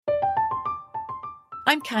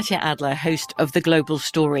I'm Katya Adler, host of The Global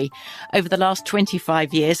Story. Over the last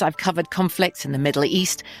 25 years, I've covered conflicts in the Middle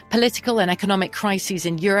East, political and economic crises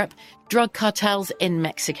in Europe, drug cartels in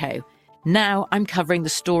Mexico. Now I'm covering the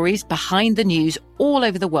stories behind the news all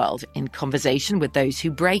over the world in conversation with those who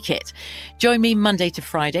break it. Join me Monday to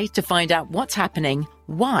Friday to find out what's happening,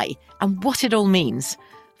 why, and what it all means.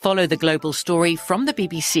 Follow The Global Story from the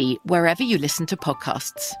BBC wherever you listen to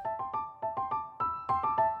podcasts.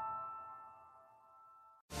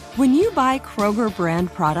 When you buy Kroger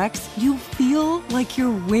brand products, you feel like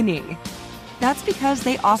you're winning. That's because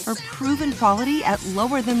they offer proven quality at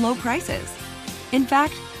lower than low prices. In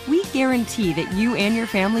fact, we guarantee that you and your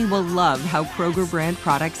family will love how Kroger brand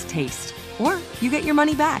products taste, or you get your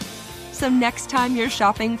money back. So next time you're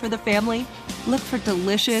shopping for the family, look for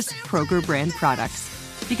delicious Kroger brand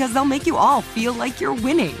products, because they'll make you all feel like you're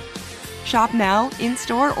winning. Shop now,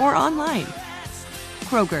 in-store, or online.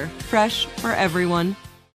 Kroger, fresh for everyone.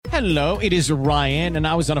 Hello, it is Ryan, and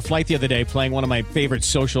I was on a flight the other day playing one of my favorite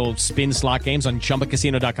social spin slot games on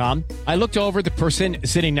ChumbaCasino.com. I looked over at the person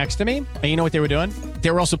sitting next to me, and you know what they were doing? They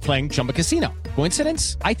were also playing Chumba Casino.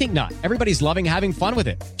 Coincidence? I think not. Everybody's loving having fun with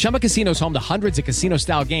it. Chumba Casino is home to hundreds of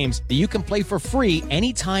casino-style games that you can play for free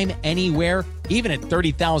anytime, anywhere, even at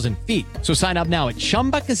 30,000 feet. So sign up now at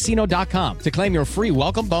ChumbaCasino.com to claim your free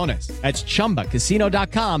welcome bonus. That's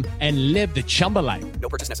ChumbaCasino.com and live the Chumba life. No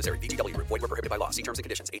purchase necessary. VGW. Void where prohibited by law. See terms and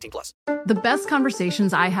conditions. 18+. The best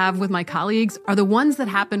conversations I have with my colleagues are the ones that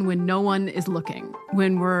happen when no one is looking,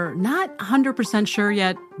 when we're not 100% sure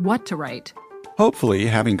yet what to write. Hopefully,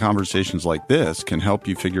 having conversations like this can help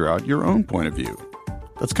you figure out your own point of view.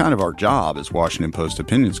 That's kind of our job as Washington Post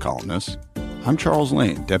opinions columnists. I'm Charles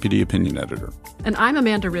Lane, Deputy Opinion Editor. And I'm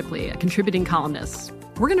Amanda Ripley, a contributing columnist.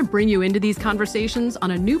 We're going to bring you into these conversations on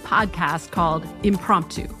a new podcast called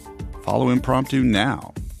Impromptu. Follow Impromptu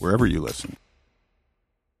now, wherever you listen.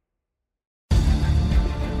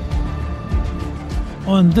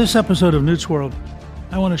 On this episode of Newt's World,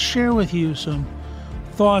 I want to share with you some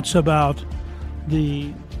thoughts about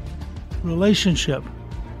the relationship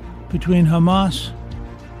between Hamas,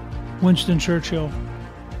 Winston Churchill,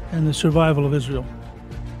 and the survival of Israel.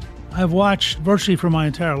 I've watched virtually for my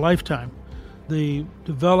entire lifetime the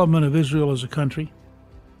development of Israel as a country,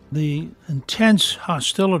 the intense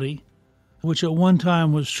hostility, which at one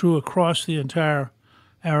time was true across the entire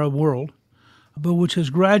Arab world, but which has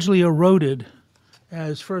gradually eroded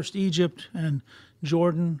as first Egypt and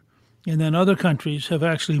Jordan and then other countries have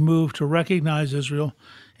actually moved to recognize Israel,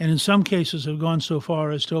 and in some cases have gone so far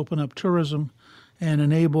as to open up tourism and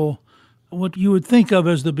enable what you would think of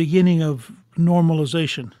as the beginning of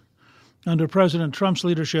normalization. Under President Trump's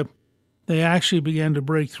leadership, they actually began to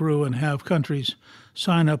break through and have countries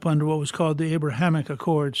sign up under what was called the Abrahamic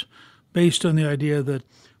Accords, based on the idea that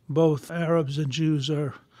both Arabs and Jews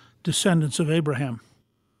are descendants of Abraham.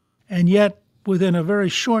 And yet, within a very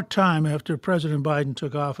short time after President Biden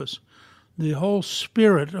took office, the whole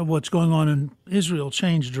spirit of what's going on in Israel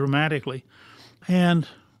changed dramatically. And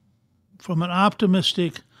from an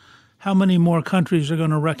optimistic, how many more countries are going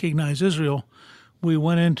to recognize Israel, we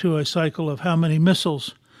went into a cycle of how many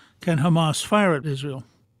missiles can Hamas fire at Israel.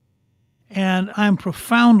 And I'm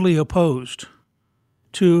profoundly opposed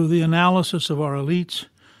to the analysis of our elites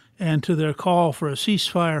and to their call for a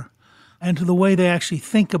ceasefire and to the way they actually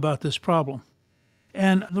think about this problem.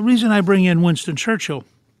 And the reason I bring in Winston Churchill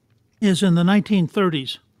is in the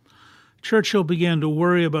 1930s, Churchill began to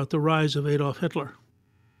worry about the rise of Adolf Hitler.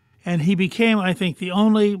 And he became, I think, the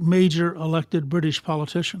only major elected British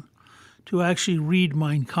politician to actually read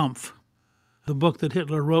Mein Kampf, the book that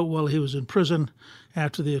Hitler wrote while he was in prison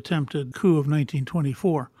after the attempted coup of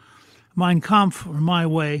 1924. Mein Kampf, or My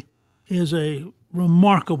Way, is a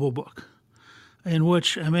remarkable book in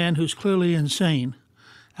which a man who's clearly insane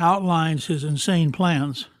outlines his insane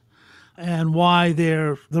plans and why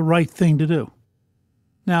they're the right thing to do.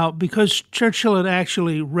 Now, because Churchill had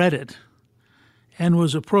actually read it and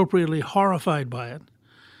was appropriately horrified by it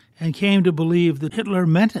and came to believe that Hitler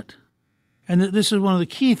meant it, and that this is one of the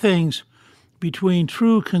key things between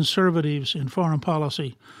true conservatives in foreign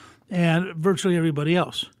policy and virtually everybody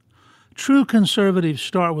else. True conservatives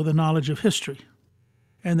start with a knowledge of history,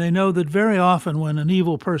 and they know that very often when an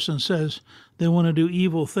evil person says they want to do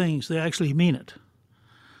evil things, they actually mean it.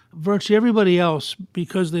 Virtually everybody else,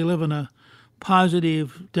 because they live in a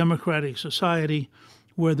positive democratic society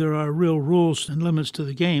where there are real rules and limits to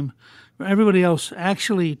the game, everybody else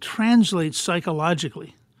actually translates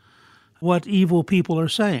psychologically what evil people are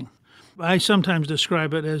saying. I sometimes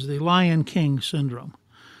describe it as the Lion King syndrome,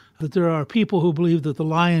 that there are people who believe that the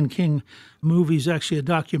Lion King movie is actually a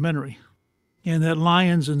documentary. and that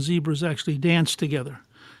lions and zebras actually dance together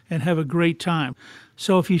and have a great time.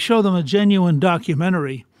 So if you show them a genuine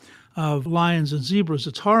documentary of lions and zebras,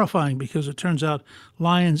 it's horrifying because it turns out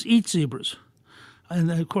lions eat zebras.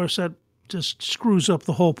 And of course, that just screws up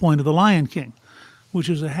the whole point of The Lion King, which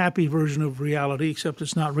is a happy version of reality, except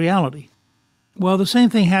it's not reality. Well, the same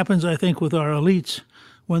thing happens, I think, with our elites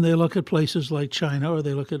when they look at places like China, or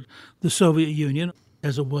they look at the Soviet Union,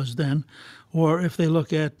 as it was then, or if they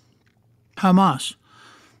look at Hamas.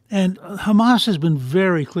 And Hamas has been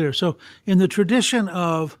very clear. So in the tradition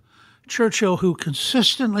of Churchill, who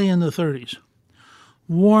consistently in the 30s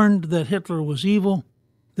warned that Hitler was evil,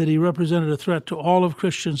 that he represented a threat to all of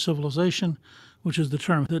Christian civilization, which is the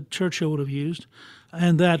term that Churchill would have used,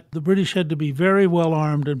 and that the British had to be very well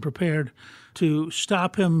armed and prepared to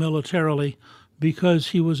stop him militarily because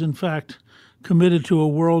he was, in fact, committed to a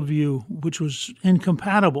worldview which was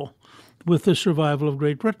incompatible with the survival of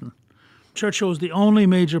Great Britain. Churchill was the only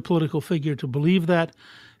major political figure to believe that.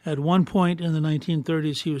 At one point in the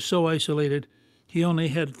 1930s, he was so isolated, he only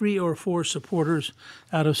had 3 or 4 supporters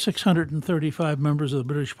out of 635 members of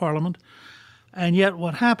the British Parliament. And yet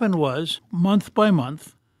what happened was, month by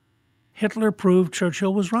month, Hitler proved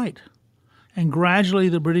Churchill was right. And gradually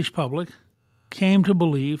the British public came to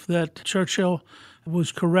believe that Churchill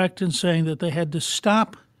was correct in saying that they had to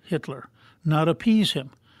stop Hitler, not appease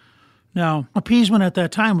him. Now, appeasement at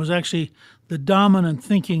that time was actually the dominant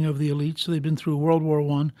thinking of the elites. They'd been through World War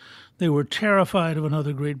I. They were terrified of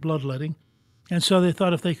another great bloodletting. And so they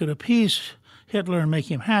thought if they could appease Hitler and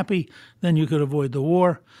make him happy, then you could avoid the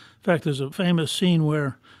war. In fact, there's a famous scene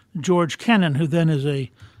where George Kennan, who then is an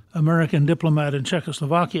American diplomat in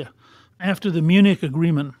Czechoslovakia, after the Munich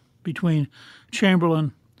Agreement between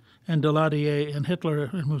Chamberlain and Daladier and Hitler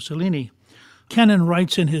and Mussolini, Kennan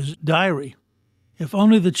writes in his diary, "If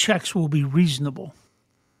only the Czechs will be reasonable,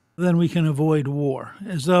 then we can avoid war,"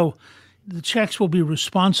 as though the Czechs will be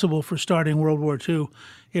responsible for starting World War II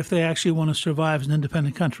if they actually want to survive as an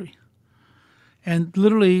independent country. And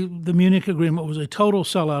literally, the Munich Agreement was a total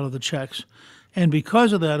sellout of the Czechs, and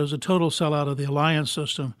because of that, it was a total sellout of the alliance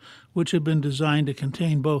system, which had been designed to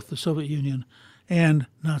contain both the Soviet Union and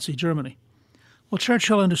Nazi Germany. Well,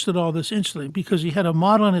 Churchill understood all this instantly because he had a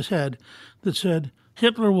model in his head that said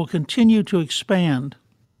Hitler will continue to expand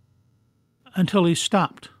until he's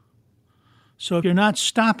stopped. So if you're not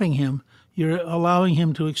stopping him, you're allowing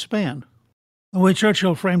him to expand. The way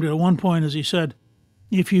Churchill framed it at one point is he said,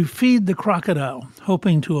 if you feed the crocodile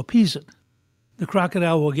hoping to appease it, the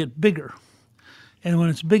crocodile will get bigger. And when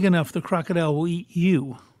it's big enough, the crocodile will eat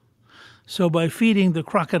you. So by feeding the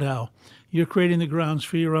crocodile, you're creating the grounds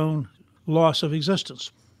for your own loss of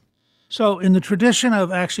existence. So in the tradition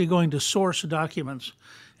of actually going to source documents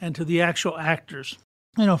and to the actual actors,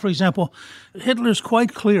 for example, Hitler's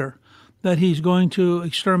quite clear that he's going to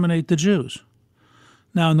exterminate the Jews.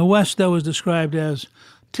 Now, in the West, that was described as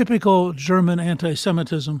typical German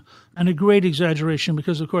anti-Semitism and a great exaggeration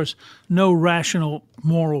because, of course, no rational,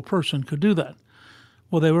 moral person could do that.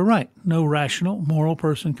 Well, they were right. No rational, moral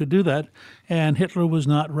person could do that, and Hitler was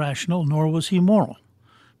not rational, nor was he moral,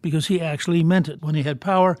 because he actually meant it. When he had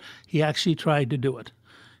power, he actually tried to do it.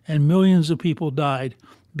 And millions of people died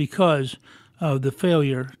because of the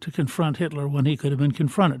failure to confront Hitler when he could have been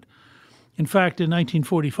confronted. In fact, in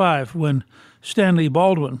 1945, when Stanley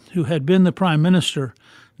Baldwin, who had been the prime minister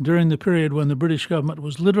during the period when the British government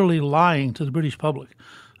was literally lying to the British public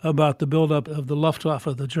about the buildup of the Luftwaffe,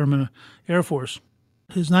 the German Air Force,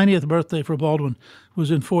 his 90th birthday for Baldwin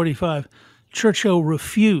was in 1945, Churchill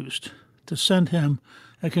refused to send him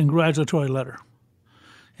a congratulatory letter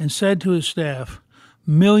and said to his staff,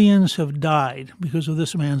 "Millions have died because of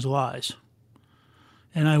this man's lies,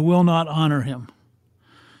 and I will not honor him."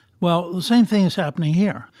 Well, the same thing is happening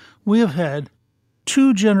here. We have had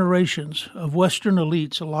 2 generations of Western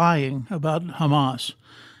elites lying about Hamas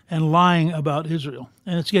and lying about Israel,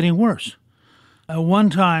 and it's getting worse. At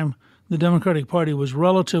one time, the Democratic Party was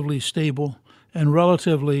relatively stable and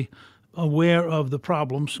relatively aware of the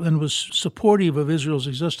problems and was supportive of Israel's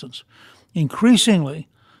existence. Increasingly,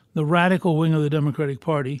 the radical wing of the Democratic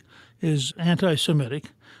Party is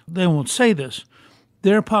anti-Semitic. They won't say this.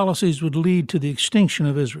 Their policies would lead to the extinction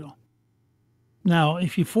of Israel. Now,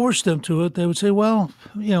 if you force them to it, they would say, well,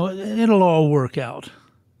 it'll all work out.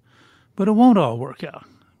 But it won't all work out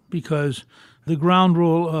because the ground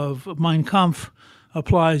rule of Mein Kampf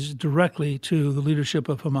applies directly to the leadership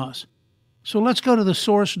of Hamas. So let's go to the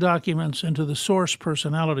source documents and to the source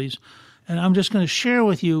personalities. And I'm just going to share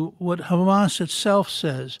with you what Hamas itself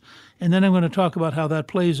says. And then I'm going to talk about how that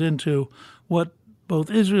plays into what both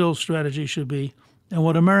Israel's strategy should be and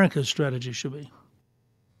what America's strategy should be.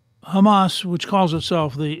 Hamas, which calls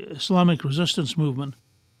itself the Islamic Resistance Movement,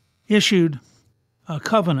 issued a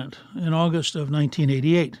covenant in August of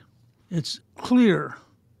 1988. It's clear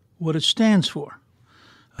what it stands for.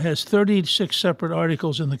 It has 36 separate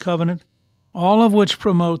articles in the covenant, all of which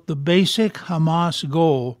promote the basic Hamas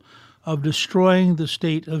goal of destroying the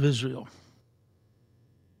state of Israel.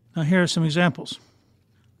 Now, here are some examples.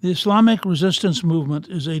 The Islamic Resistance Movement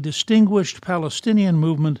is a distinguished Palestinian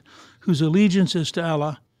movement whose allegiance is to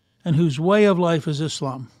Allah and whose way of life is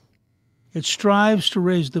Islam. It strives to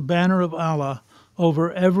raise the banner of Allah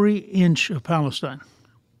over every inch of Palestine.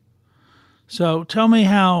 So tell me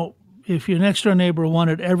how, if your next-door neighbor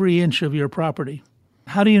wanted every inch of your property,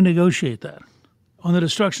 how do you negotiate that? On the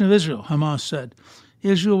destruction of Israel, Hamas said,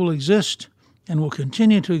 Israel will exist and will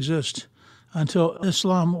continue to exist until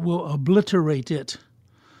Islam will obliterate it,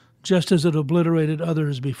 just as it obliterated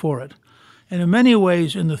others before it. And in many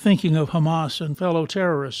ways, in the thinking of Hamas and fellow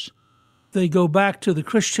terrorists, they go back to the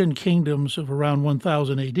Christian kingdoms of around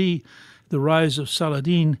 1000 AD, the rise of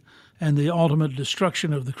Saladin, and the ultimate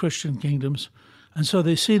destruction of the Christian kingdoms. And so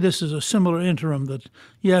they see this as a similar interim that,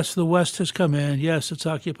 yes, the West has come in, yes, it's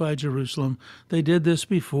occupied Jerusalem, they did this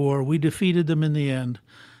before, we defeated them in the end,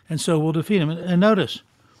 and so we'll defeat them. And notice,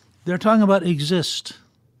 they're talking about exist.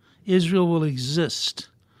 Israel will exist.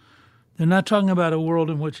 They're not talking about a world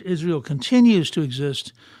in which Israel continues to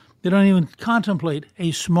exist. They don't even contemplate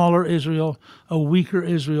a smaller Israel, a weaker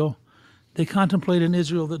Israel. They contemplate an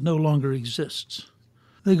Israel that no longer exists.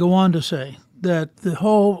 They go on to say that the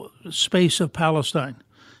whole space of Palestine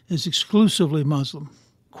is exclusively Muslim.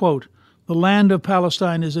 Quote, the land of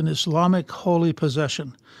Palestine is an Islamic holy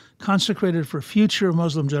possession, consecrated for future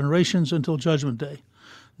Muslim generations until Judgment Day.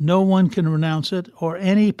 No one can renounce it, or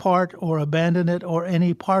any part, or abandon it, or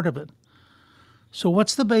any part of it. So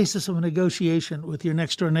what's the basis of a negotiation with your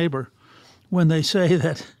next-door neighbor when they say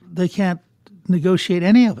that they can't negotiate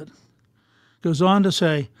any of it? It goes on to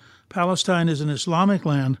say, Palestine is an Islamic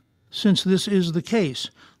land. Since this is the case,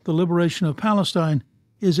 the liberation of Palestine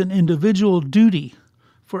is an individual duty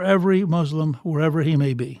for every Muslim, wherever he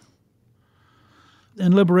may be.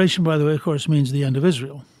 And liberation, by the way, of course, means the end of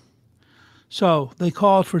Israel. So they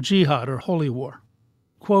called for jihad, or holy war.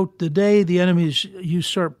 Quote, the day the enemies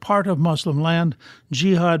usurp part of Muslim land,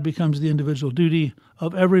 jihad becomes the individual duty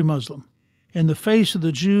of every Muslim. In the face of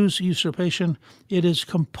the Jews' usurpation, it is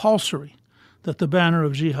compulsory that the banner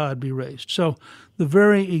of jihad be raised. So the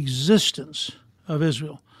very existence of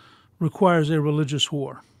Israel requires a religious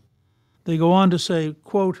war. They go on to say,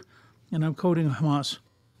 quote, and I'm quoting Hamas,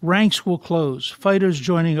 ranks will close, fighters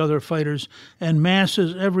joining other fighters, and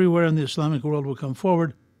masses everywhere in the Islamic world will come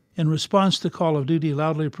forward in response to call of duty,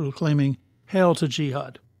 loudly proclaiming, hail to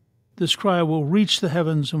jihad. This cry will reach the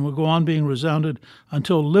heavens and will go on being resounded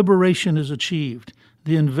until liberation is achieved,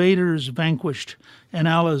 the invaders vanquished, and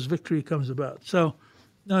Allah's victory comes about. So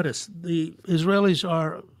notice, the Israelis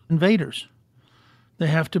are invaders. They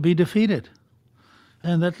have to be defeated.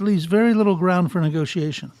 And that leaves very little ground for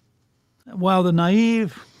negotiation. While the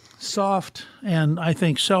naive, soft, and I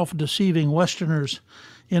think self-deceiving Westerners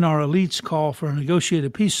in our elites call for a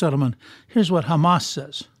negotiated peace settlement, here's what Hamas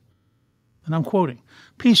says. And I'm quoting,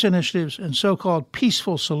 peace initiatives and so-called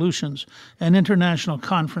peaceful solutions and international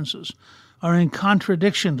conferences are in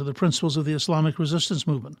contradiction to the principles of the Islamic resistance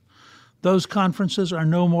movement. Those conferences are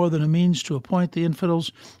no more than a means to appoint the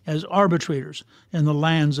infidels as arbitrators in the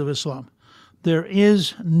lands of Islam. There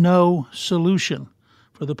is no solution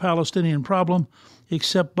for the Palestinian problem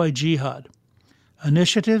except by jihad.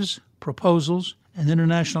 Initiatives, proposals, and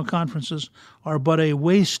international conferences are but a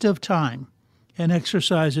waste of time and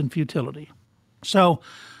exercise in futility. So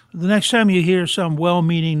the next time you hear some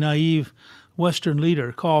well-meaning, naive Western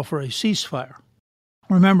leader call for a ceasefire,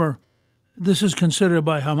 remember, this is considered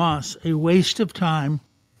by Hamas a waste of time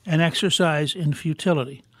and exercise in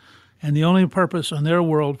futility. And the only purpose on their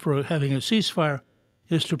world for having a ceasefire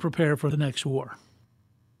is to prepare for the next war,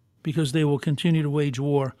 because they will continue to wage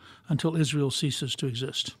war until Israel ceases to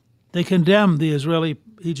exist. They condemn the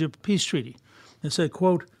Israeli-Egypt peace treaty. They say,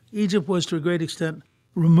 quote, Egypt was to a great extent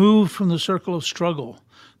removed from the circle of struggle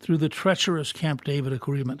through the treacherous Camp David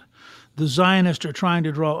agreement. The Zionists are trying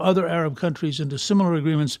to draw other Arab countries into similar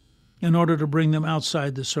agreements in order to bring them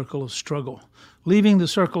outside the circle of struggle. Leaving the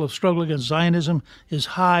circle of struggle against Zionism is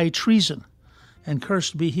high treason, and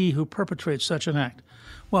cursed be he who perpetrates such an act.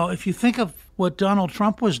 Well, if you think of what Donald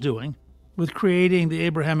Trump was doing with creating the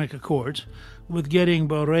Abrahamic Accords, with getting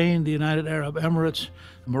Bahrain, the United Arab Emirates,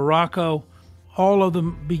 Morocco, all of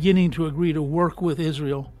them beginning to agree to work with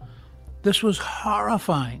Israel, this was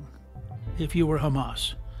horrifying if you were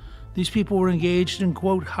Hamas. These people were engaged in,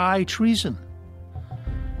 quote, high treason.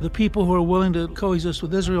 the people who are willing to coexist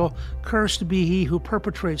with Israel, cursed be he who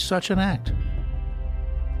perpetrates such an act.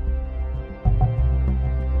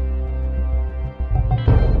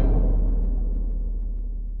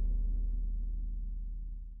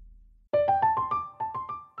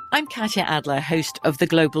 I'm Katya Adler, host of The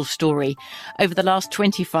Global Story. Over the last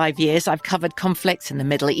 25 years, I've covered conflicts in the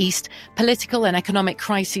Middle East, political and economic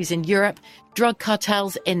crises in Europe, drug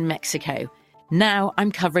cartels in Mexico. Now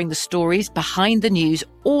I'm covering the stories behind the news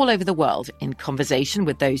all over the world in conversation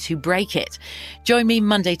with those who break it. Join me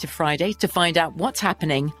Monday to Friday to find out what's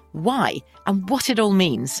happening, why, and what it all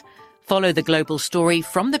means. Follow The Global Story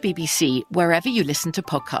from the BBC wherever you listen to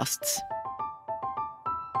podcasts.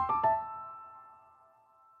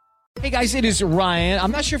 Hey guys, it is Ryan.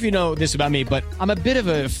 I'm not sure if you know this about me, but I'm a bit of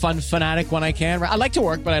a fun fanatic when I can. I like to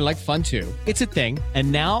work, but I like fun too. It's a thing.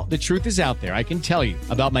 And now the truth is out there. I can tell you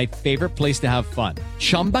about my favorite place to have fun.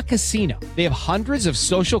 Chumba Casino. They have hundreds of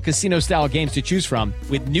social casino style games to choose from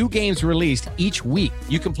with new games released each week.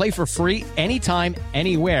 You can play for free anytime,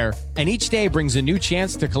 anywhere. And each day brings a new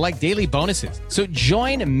chance to collect daily bonuses. So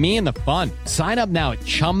join me in the fun. Sign up now at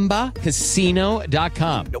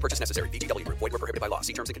ChumbaCasino.com. No purchase necessary. VGW. Void where prohibited by law.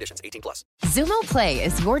 See terms and conditions. 18+. Xumo Play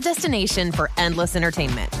is your destination for endless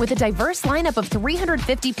entertainment. With a diverse lineup of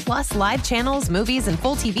 350+ live channels, movies, and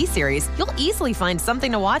full TV series, you'll easily find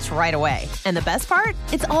something to watch right away. And the best part?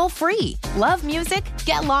 It's all free. Love music?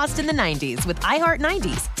 Get lost in the 90s with iHeart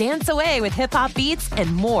 90s. Dance away with hip-hop beats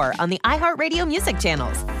and more on the iHeartRadio music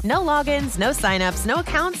channels. No logins, no signups, no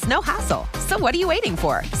accounts, no hassle. So what are you waiting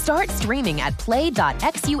for? Start streaming at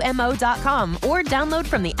play.xumo.com or download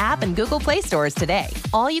from the app and Google Play stores today.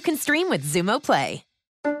 All you can stream with Xumo Play.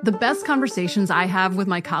 The best conversations I have with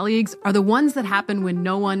my colleagues are the ones that happen when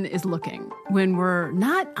no one is looking, when we're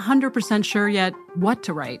not 100% sure yet what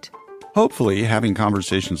to write. Hopefully, having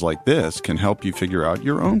conversations like this can help you figure out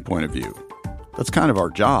your own point of view. That's kind of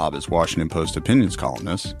our job as Washington Post opinions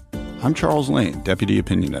columnists. I'm Charles Lane, Deputy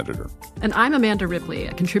Opinion Editor. And I'm Amanda Ripley,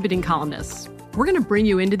 a contributing columnist. We're going to bring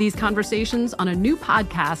you into these conversations on a new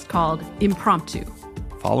podcast called Impromptu.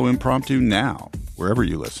 Follow Impromptu now, wherever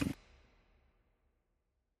you listen.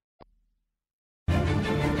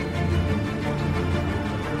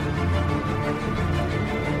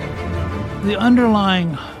 The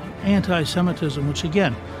underlying anti-Semitism, which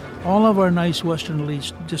again, all of our nice Western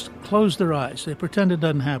elites just close their eyes. They pretend it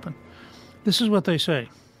doesn't happen. This is what they say.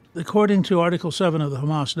 According to Article 7 of the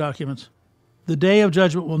Hamas documents, the day of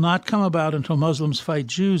judgment will not come about until Muslims fight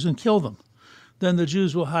Jews and kill them. Then the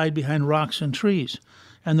Jews will hide behind rocks and trees,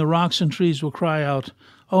 and the rocks and trees will cry out,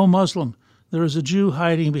 "O Muslim, there is a Jew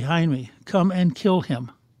hiding behind me. Come and kill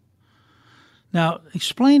him." Now,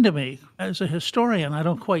 explain to me, as a historian, I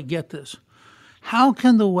don't quite get this. How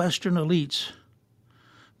can the Western elites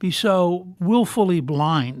be so willfully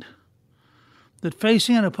blind that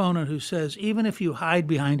facing an opponent who says, even if you hide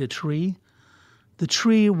behind a tree, the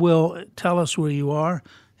tree will tell us where you are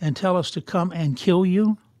and tell us to come and kill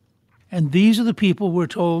you? And these are the people we're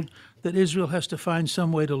told that Israel has to find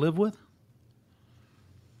some way to live with?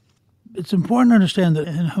 It's important to understand that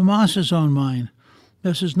in Hamas's own mind,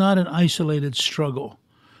 this is not an isolated struggle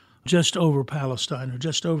just over Palestine or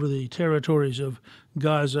just over the territories of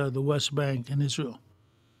Gaza, the West Bank, and Israel.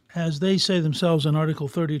 As they say themselves in Article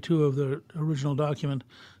 32 of the original document,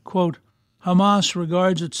 quote, Hamas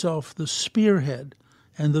regards itself the spearhead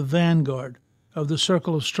and the vanguard of the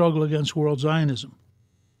circle of struggle against world Zionism.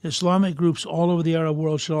 Islamic groups all over the Arab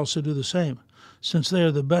world should also do the same, since they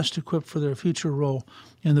are the best equipped for their future role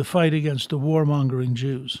in the fight against the warmongering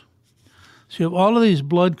Jews. So you have all of these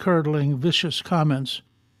blood-curdling, vicious comments,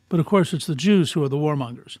 but of course it's the Jews who are the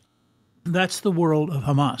warmongers. That's the world of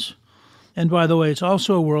Hamas. And by the way, it's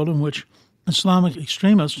also a world in which Islamic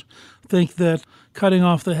extremists think that cutting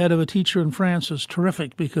off the head of a teacher in France is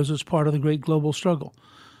terrific because it's part of the great global struggle.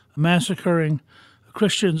 Massacring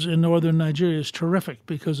Christians in northern Nigeria is terrific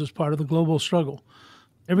because it's part of the global struggle.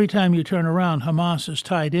 Every time you turn around, Hamas is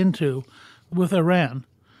tied into, with Iran,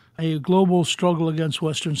 a global struggle against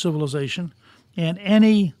Western civilization, and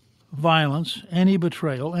any violence, any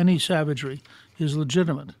betrayal, any savagery is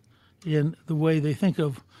legitimate in the way they think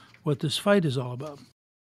of what this fight is all about.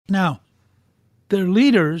 Now, their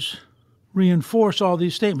leaders reinforce all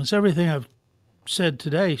these statements. Everything I've said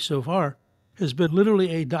today so far has been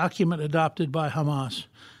literally a document adopted by Hamas.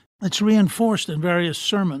 It's reinforced in various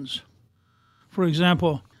sermons. For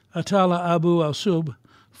example, Atala Abu al-Sub,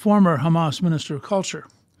 former Hamas Minister of Culture,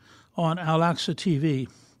 on Al-Aqsa TV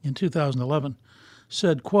in 2011,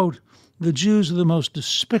 said, quote, the Jews are the most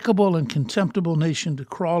despicable and contemptible nation to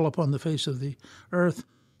crawl upon the face of the earth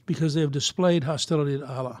because they have displayed hostility to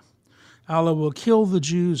Allah. Allah will kill the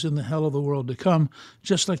Jews in the hell of the world to come,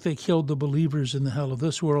 just like they killed the believers in the hell of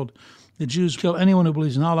this world. The Jews kill anyone who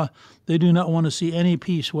believes in Allah. They do not want to see any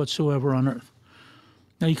peace whatsoever on earth.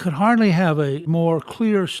 Now, you could hardly have a more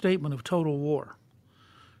clear statement of total war.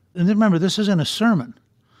 And remember, this isn't a sermon.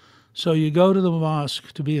 So you go to the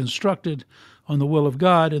mosque to be instructed on the will of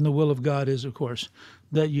God, and the will of God is, of course,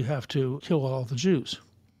 that you have to kill all the Jews.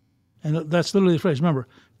 And that's literally the phrase. Remember,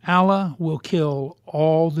 Allah will kill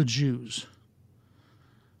all the Jews.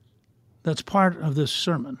 That's part of this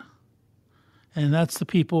sermon. And that's the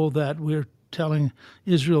people that we're telling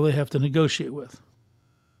Israel they have to negotiate with.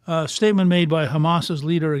 A statement made by Hamas's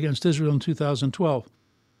leader against Israel in 2012.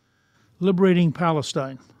 Liberating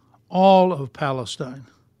Palestine, all of Palestine,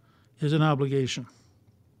 is an obligation.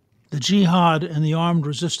 The jihad and the armed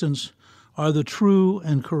resistance are the true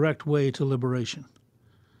and correct way to liberation.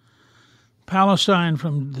 Palestine,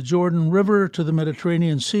 from the Jordan River to the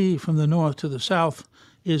Mediterranean Sea, from the north to the south,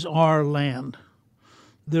 is our land.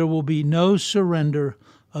 There will be no surrender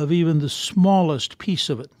of even the smallest piece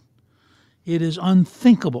of it. It is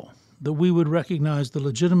unthinkable that we would recognize the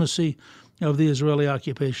legitimacy of the Israeli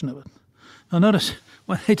occupation of it. Now notice,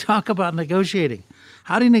 when they talk about negotiating,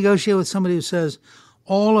 how do you negotiate with somebody who says,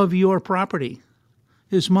 all of your property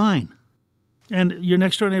is mine? And your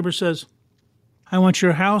next door neighbor says, I want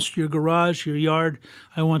your house, your garage, your yard.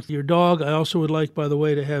 I want your dog. I also would like, by the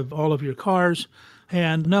way, to have all of your cars.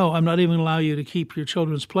 And no, I'm not even allow you to keep your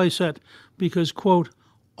children's play set because, quote,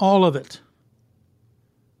 all of it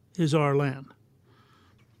is our land.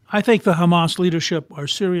 I think the Hamas leadership are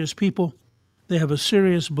serious people. They have a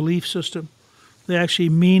serious belief system. They actually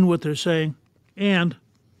mean what they're saying. And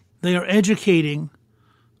they are educating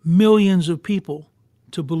millions of people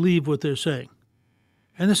to believe what they're saying.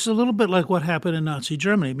 And this is a little bit like what happened in Nazi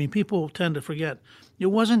Germany. I mean, people tend to forget. It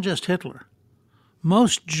wasn't just Hitler.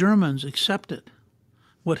 Most Germans accepted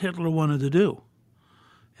what Hitler wanted to do.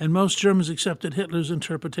 And most Germans accepted Hitler's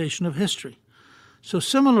interpretation of history. So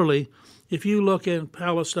similarly, if you look at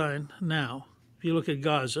Palestine now, if you look at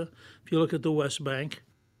Gaza, if you look at the West Bank,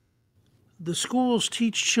 the schools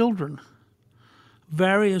teach children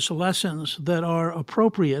various lessons that are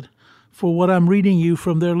appropriate for what I'm reading you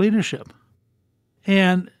from their leadership.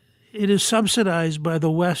 And it is subsidized by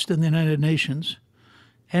the West and the United Nations,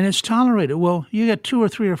 and it's tolerated. Well, you get 2 or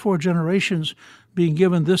 3 or 4 generations being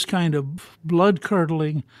given this kind of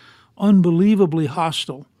blood-curdling, unbelievably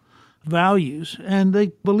hostile values, and they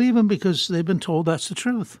believe them because they've been told that's the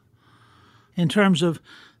truth. In terms of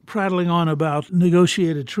prattling on about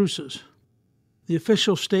negotiated truces, the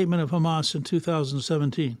official statement of Hamas in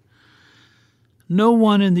 2017, no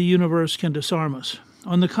one in the universe can disarm us.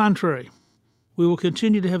 On the contrary, we will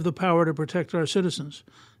continue to have the power to protect our citizens.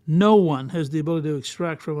 No one has the ability to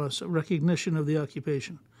extract from us a recognition of the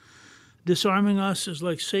occupation. Disarming us is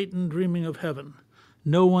like Satan dreaming of heaven.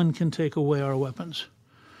 No one can take away our weapons.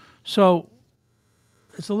 So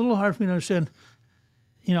it's a little hard for me to understand.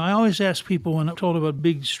 You know, I always ask people when I'm told about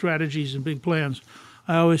big strategies and big plans,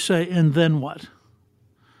 I always say, and then what?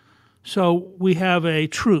 So we have a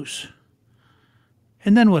truce.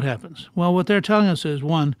 And then what happens? Well, what they're telling us is,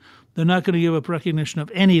 1, they're not going to give up recognition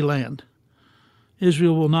of any land.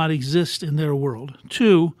 Israel will not exist in their world.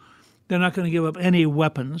 2, they're not going to give up any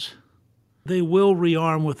weapons. They will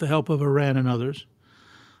rearm with the help of Iran and others.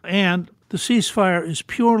 And the ceasefire is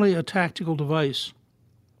purely a tactical device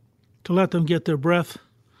to let them get their breath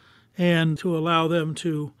and to allow them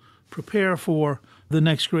to prepare for the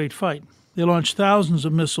next great fight. They launched thousands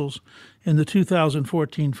of missiles in the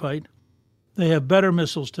 2014 fight. They have better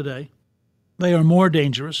missiles today. They are more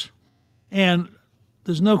dangerous. And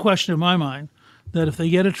there's no question in my mind that if they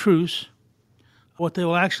get a truce, what they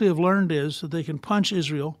will actually have learned is that they can punch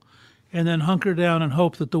Israel and then hunker down and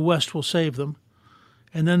hope that the West will save them.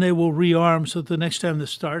 And then they will rearm so that the next time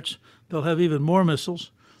this starts, they'll have even more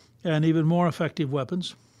missiles and even more effective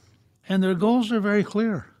weapons. And their goals are very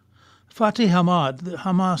clear. Fatih Hamad, the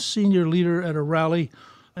Hamas senior leader at a rally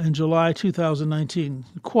in July 2019,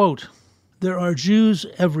 quote, "There are Jews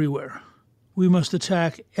everywhere. We must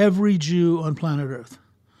attack every Jew on planet Earth.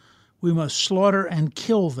 We must slaughter and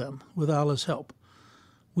kill them with Allah's help.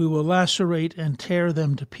 We will lacerate and tear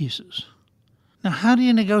them to pieces." Now, how do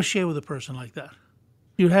you negotiate with a person like that?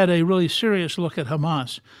 If you had a really serious look at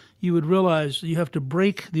Hamas, you would realize you have to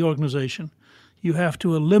break the organization, you have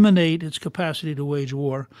to eliminate its capacity to wage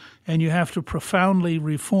war, and you have to profoundly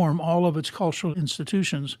reform all of its cultural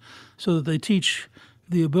institutions so that they teach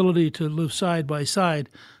the ability to live side by side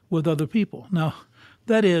with other people. Now,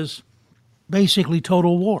 that is basically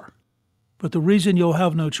total war. But the reason you'll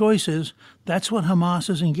have no choice is that's what Hamas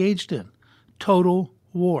is engaged in, total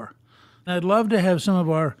war. I'd love to have some of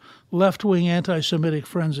our left-wing anti-Semitic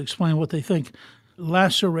friends explain what they think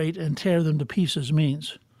lacerate and tear them to pieces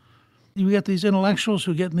means. You get these intellectuals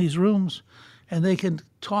who get in these rooms, and they can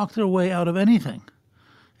talk their way out of anything.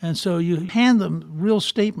 And so you hand them real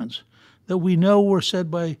statements that we know were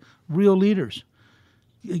said by real leaders.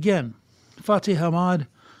 Again, Fatih Hamad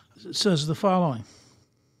says the following: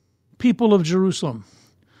 "People of Jerusalem,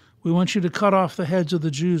 we want you to cut off the heads of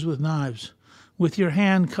the Jews with knives. With your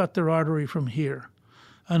hand, cut their artery from here.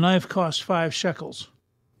 A knife costs 5 shekels.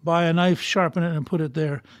 Buy a knife, sharpen it, and put it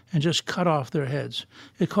there, and just cut off their heads.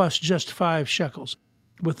 It costs just 5 shekels.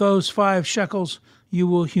 With those 5 shekels, you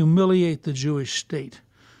will humiliate the Jewish state.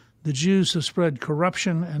 The Jews have spread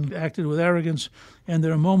corruption and acted with arrogance, and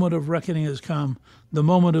their moment of reckoning has come. The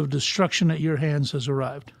moment of destruction at your hands has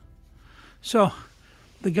arrived." So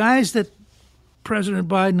the guys that President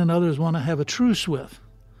Biden and others want to have a truce with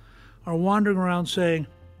are wandering around saying,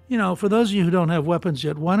 for those of you who don't have weapons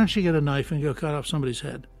yet, why don't you get a knife and go cut off somebody's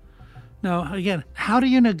head? Now, again, how do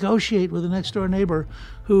you negotiate with a next-door neighbor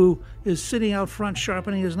who is sitting out front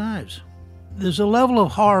sharpening his knives? There's a level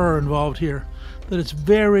of horror involved here that it's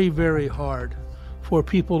very, very hard for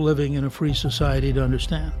people living in a free society to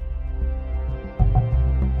understand.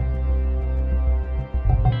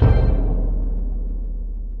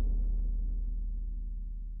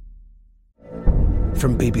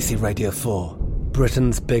 From BBC Radio 4,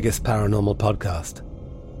 Britain's biggest paranormal podcast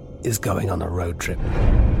is going on a road trip.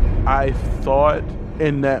 I thought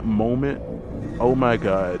in that moment, oh my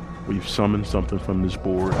God, we've summoned something from this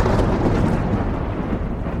board.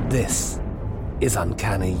 This is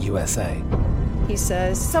Uncanny USA. He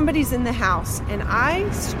says, somebody's in the house, and I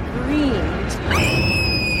screamed.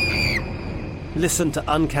 Listen to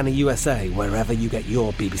Uncanny USA wherever you get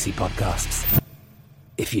your BBC podcasts,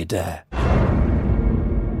 if you dare.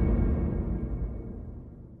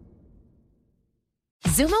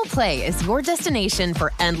 Xumo Play is your destination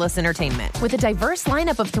for endless entertainment. With a diverse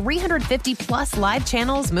lineup of 350-plus live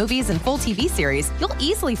channels, movies, and full TV series, you'll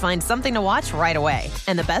easily find something to watch right away.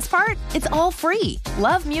 And the best part? It's all free.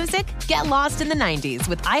 Love music? Get lost in the 90s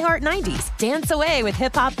with iHeart 90s, dance away with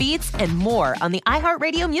hip-hop beats, and more on the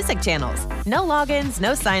iHeartRadio music channels. No logins,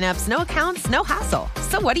 no signups, no accounts, no hassle.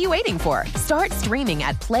 So what are you waiting for? Start streaming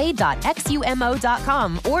at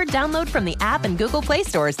play.xumo.com or download from the app and Google Play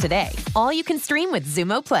stores today. All you can stream with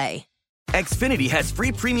Xumo Play. Xfinity has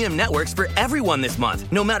free premium networks for everyone this month,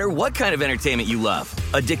 no matter what kind of entertainment you love.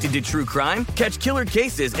 Addicted to true crime? Catch killer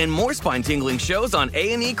cases and more spine-tingling shows on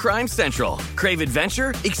A&E Crime Central. Crave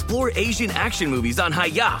adventure? Explore Asian action movies on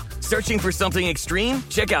Hi-YAH. Searching for something extreme?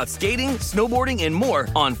 Check out skating, snowboarding, and more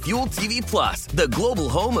on Fuel TV Plus, the global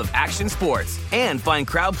home of action sports. And find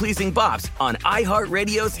crowd-pleasing bops on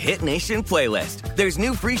iHeartRadio's Hit Nation playlist. There's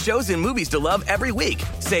new free shows and movies to love every week.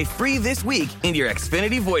 Say free this week in your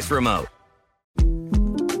Xfinity voice remote.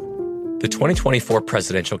 The 2024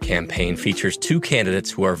 presidential campaign features 2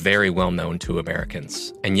 candidates who are very well known to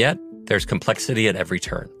Americans. And yet, there's complexity at every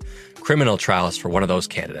turn. Criminal trials for one of those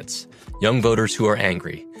candidates. Young voters who are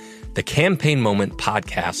angry. The Campaign Moment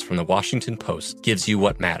podcast from the Washington Post gives you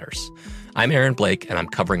what matters. I'm Aaron Blake, and I'm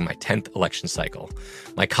covering my 10th election cycle.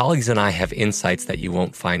 My colleagues and I have insights that you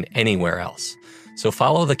won't find anywhere else. So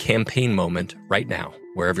follow The Campaign Moment right now,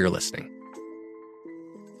 wherever you're listening.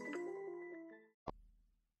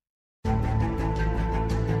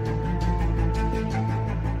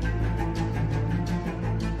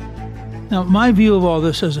 Now, my view of all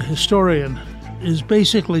this as a historian is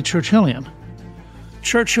basically Churchillian.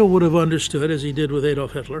 Churchill would have understood, as he did with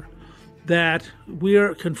Adolf Hitler, that we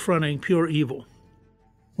are confronting pure evil.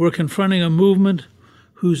 We're confronting a movement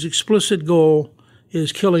whose explicit goal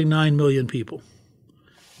is killing 9 million people,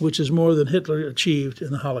 which is more than Hitler achieved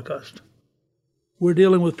in the Holocaust. We're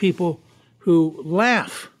dealing with people who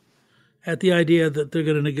laugh at the idea that they're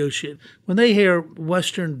going to negotiate. When they hear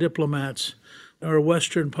Western diplomats or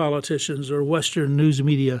Western politicians or Western news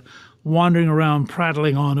media wandering around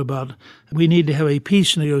prattling on about we need to have a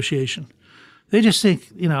peace negotiation, they just think,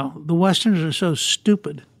 the Westerners are so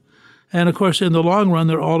stupid. And, of course, in the long run,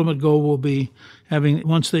 their ultimate goal will be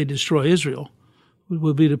once they destroy Israel,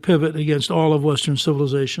 will be to pivot against all of Western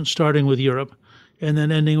civilization, starting with Europe and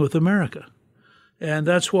then ending with America. And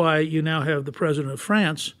that's why you now have the president of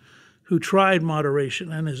France, who tried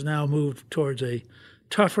moderation and has now moved towards a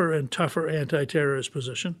tougher and tougher anti-terrorist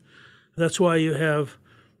position. That's why you have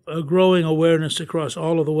a growing awareness across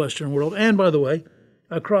all of the Western world, and, by the way,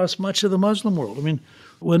 across much of the Muslim world. I mean,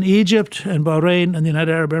 when Egypt and Bahrain and the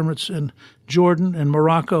United Arab Emirates and Jordan and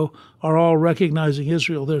Morocco are all recognizing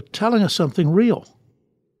Israel, they're telling us something real,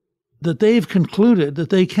 that they've concluded that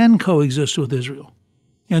they can coexist with Israel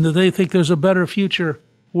and that they think there's a better future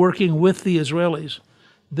working with the Israelis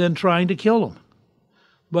than trying to kill them.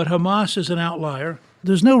 But Hamas is an outlier.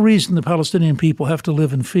 There's no reason the Palestinian people have to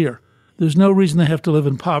live in fear. There's no reason they have to live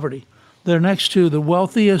in poverty. They're next to the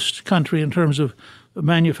wealthiest country in terms of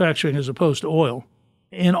manufacturing as opposed to oil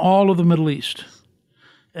in all of the Middle East.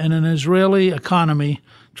 And an Israeli economy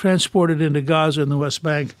transported into Gaza and the West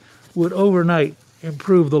Bank would overnight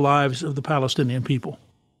improve the lives of the Palestinian people.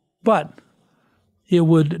 But it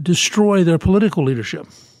would destroy their political leadership.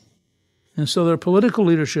 And so their political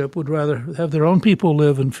leadership would rather have their own people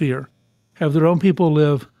live in fear, have their own people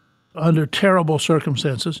live under terrible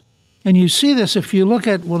circumstances. And you see this if you look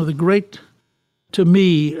at one of the great, to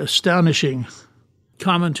me, astonishing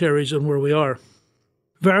commentaries on where we are.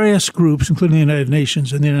 Various groups, including the United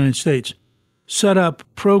Nations and the United States, set up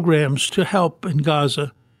programs to help in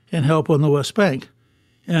Gaza and help on the West Bank.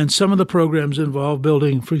 And some of the programs involve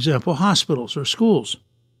building, for example, hospitals or schools.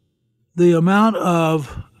 The amount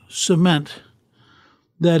of cement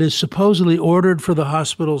that is supposedly ordered for the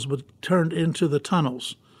hospitals but turned into the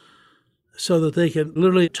tunnels so that they can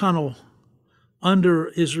literally tunnel under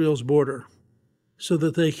Israel's border so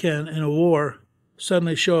that they can, in a war,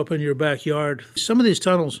 suddenly show up in your backyard. Some of these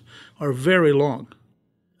tunnels are very long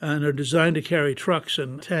and are designed to carry trucks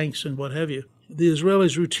and tanks and what have you. The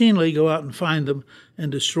Israelis routinely go out and find them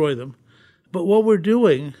and destroy them. But what we're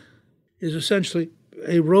doing is essentially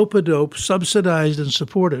a rope-a-dope subsidized and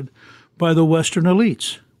supported by the Western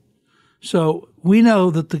elites. So we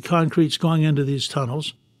know that the concrete's going into these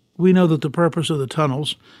tunnels. We know that the purpose of the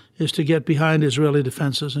tunnels is to get behind Israeli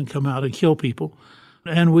defenses and come out and kill people.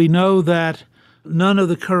 And we know that none of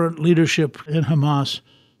the current leadership in Hamas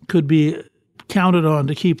could be counted on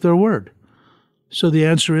to keep their word. So the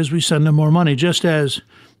answer is we send them more money, just as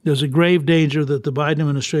there's a grave danger that the Biden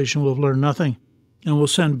administration will have learned nothing and will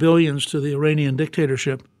send billions to the Iranian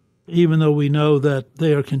dictatorship, even though we know that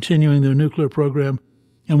they are continuing their nuclear program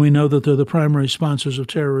and we know that they're the primary sponsors of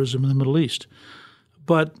terrorism in the Middle East.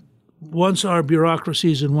 But once our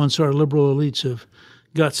bureaucracies and once our liberal elites have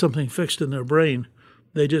got something fixed in their brain,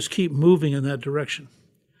 they just keep moving in that direction.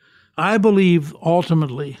 I believe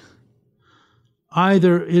ultimately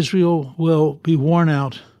either Israel will be worn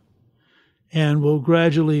out and will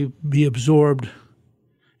gradually be absorbed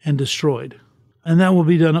and destroyed. And that will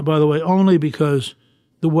be done, by the way, only because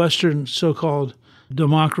the Western so-called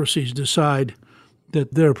democracies decide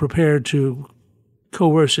that they're prepared to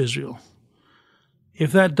coerce Israel.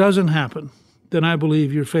 If that doesn't happen, then I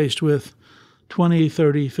believe you're faced with 20,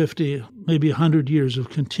 30, 50, maybe 100 years of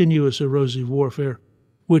continuous erosive warfare,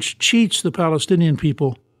 which cheats the Palestinian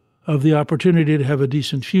people of the opportunity to have a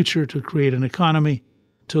decent future, to create an economy,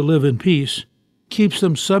 to live in peace, keeps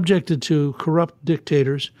them subjected to corrupt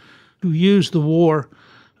dictators who use the war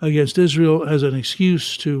against Israel as an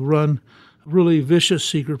excuse to run really vicious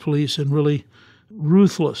secret police and really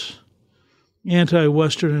ruthless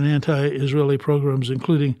anti-Western and anti-Israeli programs,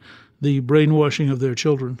 including the brainwashing of their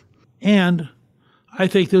children. And I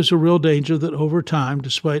think there's a real danger that over time,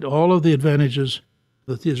 despite all of the advantages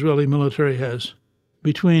that the Israeli military has,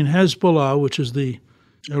 between Hezbollah, which is the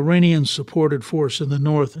Iranian-supported force in the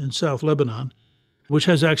north and south Lebanon, which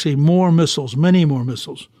has actually more missiles, many more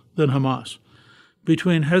missiles than Hamas,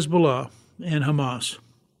 between Hezbollah and Hamas,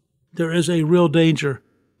 there is a real danger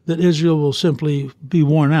that Israel will simply be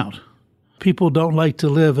worn out. People don't like to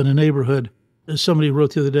live in a neighborhood, as somebody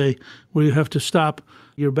wrote the other day, where you have to stop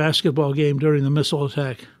your basketball game during the missile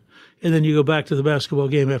attack, and then you go back to the basketball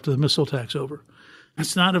game after the missile attack's over.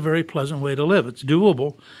 It's not a very pleasant way to live. It's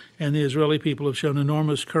doable, and the Israeli people have shown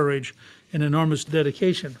enormous courage and enormous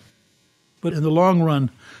dedication. But in the long run,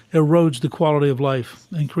 erodes the quality of life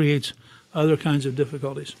and creates other kinds of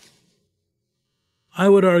difficulties. I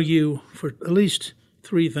would argue for at least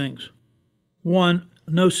three things. One,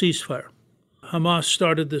 no ceasefire. Hamas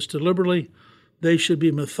started this deliberately. They should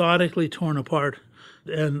be methodically torn apart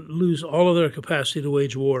and lose all of their capacity to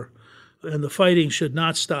wage war. And the fighting should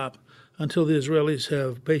not stop until the Israelis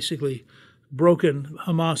have basically broken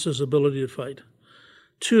Hamas's ability to fight.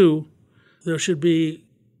 Two, there should be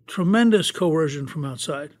tremendous coercion from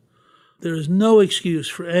outside. There is no excuse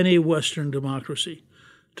for any Western democracy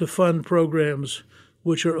to fund programs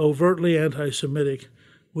which are overtly anti-Semitic,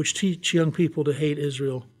 which teach young people to hate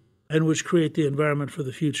Israel, and which create the environment for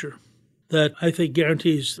the future. That, I think,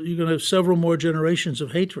 guarantees you're going to have several more generations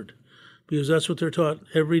of hatred, because that's what they're taught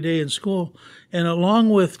every day in school. And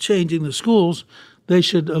along with changing the schools, they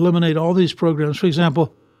should eliminate all these programs. For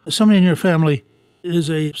example, if somebody in your family is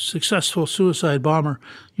a successful suicide bomber,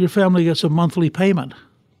 your family gets a monthly payment.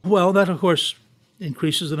 Well, that, of course,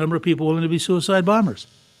 increases the number of people willing to be suicide bombers.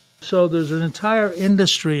 So there's an entire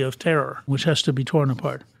industry of terror which has to be torn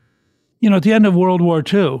apart. At the end of World War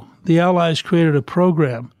II, the Allies created a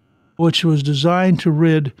program which was designed to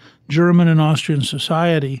rid German and Austrian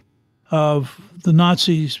society of the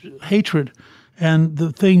Nazis' hatred and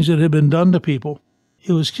the things that had been done to people.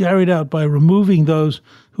 It was carried out by removing those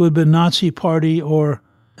who had been Nazi Party or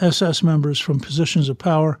SS members from positions of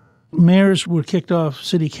power. Mayors were kicked off,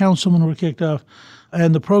 city councilmen were kicked off,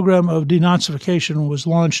 and the program of denazification was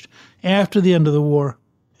launched after the end of the war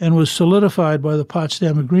and was solidified by the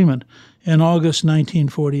Potsdam Agreement in August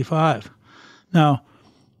 1945. Now,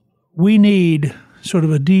 we need sort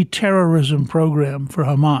of a de-terrorism program for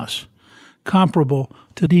Hamas, comparable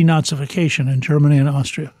to denazification in Germany and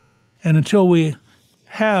Austria. And until we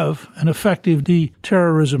have an effective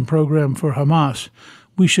de-terrorism program for Hamas,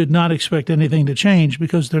 we should not expect anything to change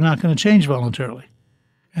because they're not going to change voluntarily.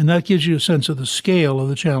 And that gives you a sense of the scale of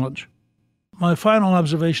the challenge. My final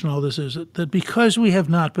observation on all this is that because we have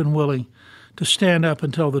not been willing to stand up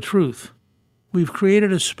and tell the truth, we've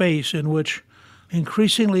created a space in which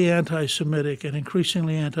increasingly anti-Semitic and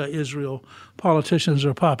increasingly anti-Israel politicians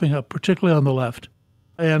are popping up, particularly on the left.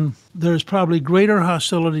 And there's probably greater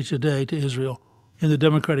hostility today to Israel in the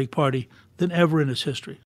Democratic Party than ever in its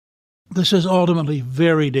history. This is ultimately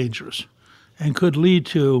very dangerous and could lead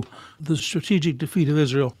to the strategic defeat of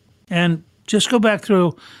Israel. And just go back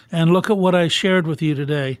through and look at what I shared with you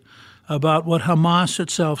today about what Hamas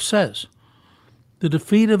itself says. The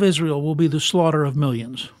defeat of Israel will be the slaughter of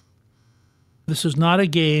millions. This is not a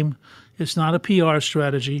game. It's not a PR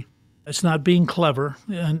strategy. It's not being clever.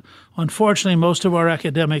 And unfortunately, most of our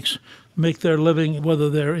academics make their living, whether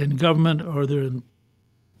they're in government or they're in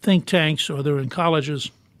think tanks or they're in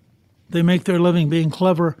colleges, they make their living being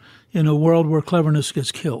clever in a world where cleverness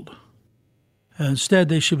gets killed. And instead,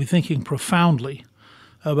 they should be thinking profoundly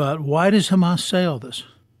about why does Hamas say all this?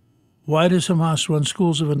 Why does Hamas run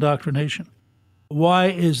schools of indoctrination? Why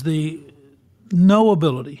is the no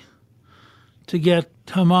ability to get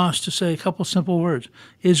Hamas to say a couple simple words?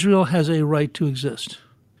 Israel has a right to exist.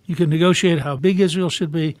 You can negotiate how big Israel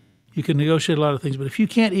should be. You can negotiate a lot of things. But if you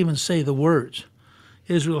can't even say the words,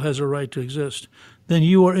 Israel has a right to exist, then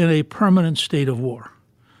you are in a permanent state of war.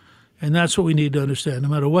 And that's what we need to understand. No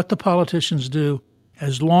matter what the politicians do,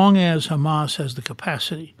 as long as Hamas has the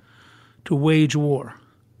capacity to wage war,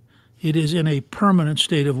 it is in a permanent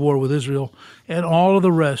state of war with Israel, and all of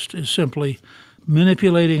the rest is simply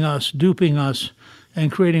manipulating us, duping us,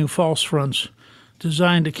 and creating false fronts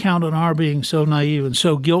designed to count on our being so naive and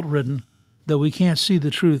so guilt-ridden that we can't see the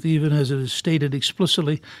truth even as it is stated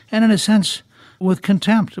explicitly, and in a sense, with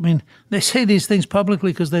contempt. I mean, they say these things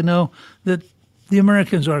publicly because they know that the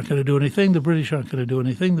Americans aren't going to do anything, the British aren't going to do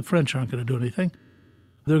anything, the French aren't going to do anything.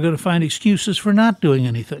 They're going to find excuses for not doing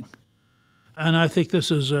anything. And I think this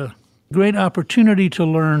is a great opportunity to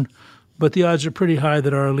learn, but the odds are pretty high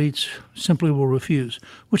that our elites simply will refuse,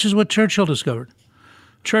 which is what Churchill discovered.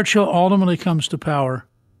 Churchill ultimately comes to power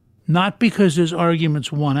not because his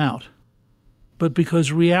arguments won out, but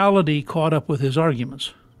because reality caught up with his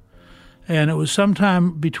arguments. And it was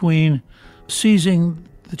sometime between seizing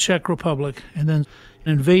the Czech Republic and then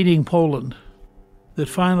invading Poland that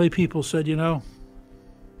finally people said,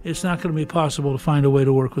 it's not going to be possible to find a way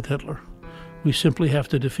to work with Hitler. We simply have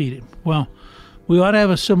to defeat him. Well, we ought to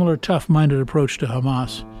have a similar tough-minded approach to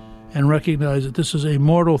Hamas and recognize that this is a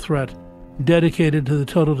mortal threat dedicated to the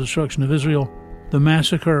total destruction of Israel, the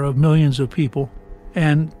massacre of millions of people,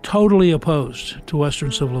 and totally opposed to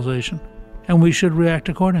Western civilization. And we should react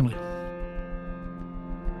accordingly.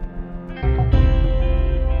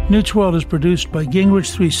 Newt's World is produced by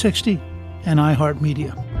Gingrich 360 and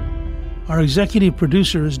iHeartMedia. Our executive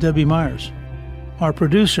producer is Debbie Myers. Our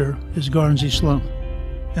producer is Garnsey Sloan.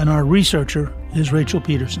 And our researcher is Rachel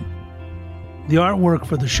Peterson. The artwork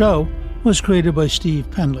for the show was created by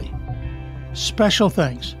Steve Penley. Special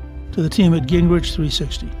thanks to the team at Gingrich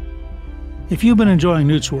 360. If you've been enjoying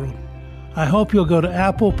Newt's World, I hope you'll go to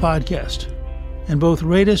Apple Podcast and both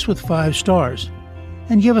rate us with 5 stars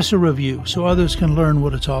and give us a review so others can learn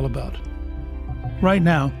what it's all about. Right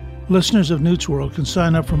now, listeners of Newt's World can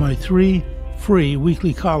sign up for my 3 free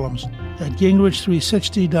weekly columns at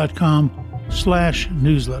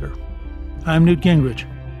gingrich360.com/newsletter. I'm Newt Gingrich.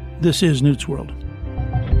 This is Newt's World.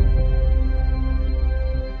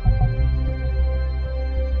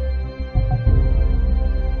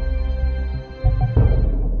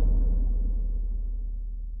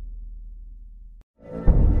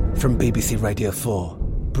 From BBC Radio 4,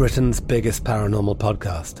 Britain's biggest paranormal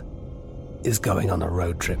podcast is going on a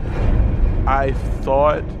road trip. I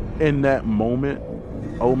thought in that moment,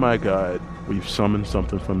 oh my God, we've summoned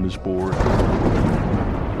something from this board.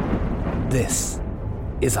 This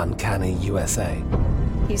is Uncanny USA.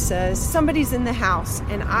 He says, somebody's in the house,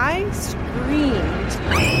 and I screamed.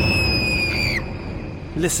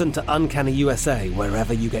 Listen to Uncanny USA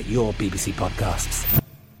wherever you get your BBC podcasts,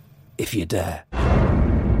 if you dare.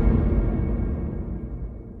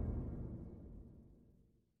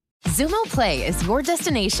 Xumo Play is your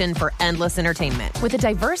destination for endless entertainment. With a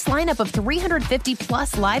diverse lineup of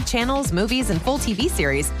 350-plus live channels, movies, and full TV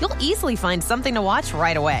series, you'll easily find something to watch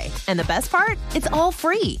right away. And the best part? It's all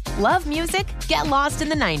free. Love music? Get lost in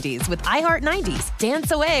the 90s with iHeart 90s,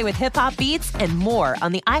 dance away with hip-hop beats, and more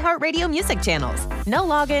on the iHeartRadio music channels. No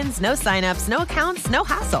logins, no signups, no accounts, no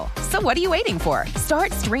hassle. So what are you waiting for?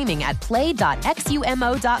 Start streaming at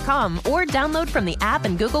play.xumo.com or download from the app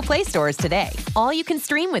and Google Play stores today. All you can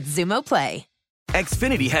stream with Xumo Play.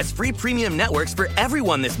 Xfinity has free premium networks for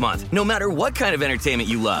everyone this month, no matter what kind of entertainment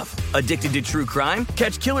you love. Addicted to true crime?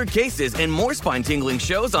 Catch killer cases and more spine-tingling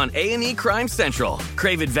shows on A&E Crime Central.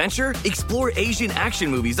 Crave adventure? Explore Asian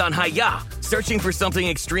action movies on Hi-Ya. Searching for something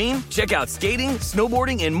extreme? Check out skating,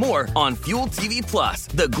 snowboarding, and more on Fuel TV Plus,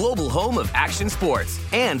 the global home of action sports.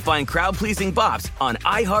 And find crowd-pleasing bops on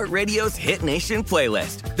iHeartRadio's Hit Nation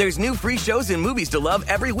playlist. There's new free shows and movies to love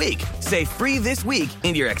every week. Say free this week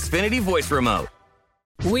in your Xfinity voice remote.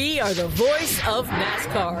 We are the voice of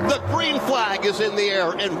NASCAR. The green flag is in the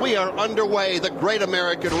air, and we are underway. The great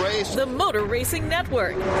American race. The Motor Racing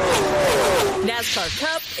Network. NASCAR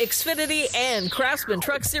Cup, Xfinity, and Craftsman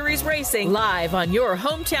Truck Series Racing live on your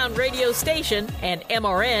hometown radio station and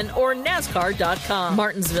MRN or NASCAR.com.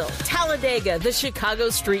 Martinsville, Talladega, the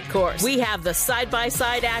Chicago Street Course. We have the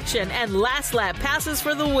side-by-side action and last lap passes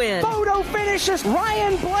for the win. Photo finishes.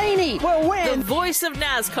 Ryan Blaney will win. The voice of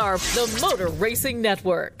NASCAR, the Motor Racing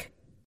Network.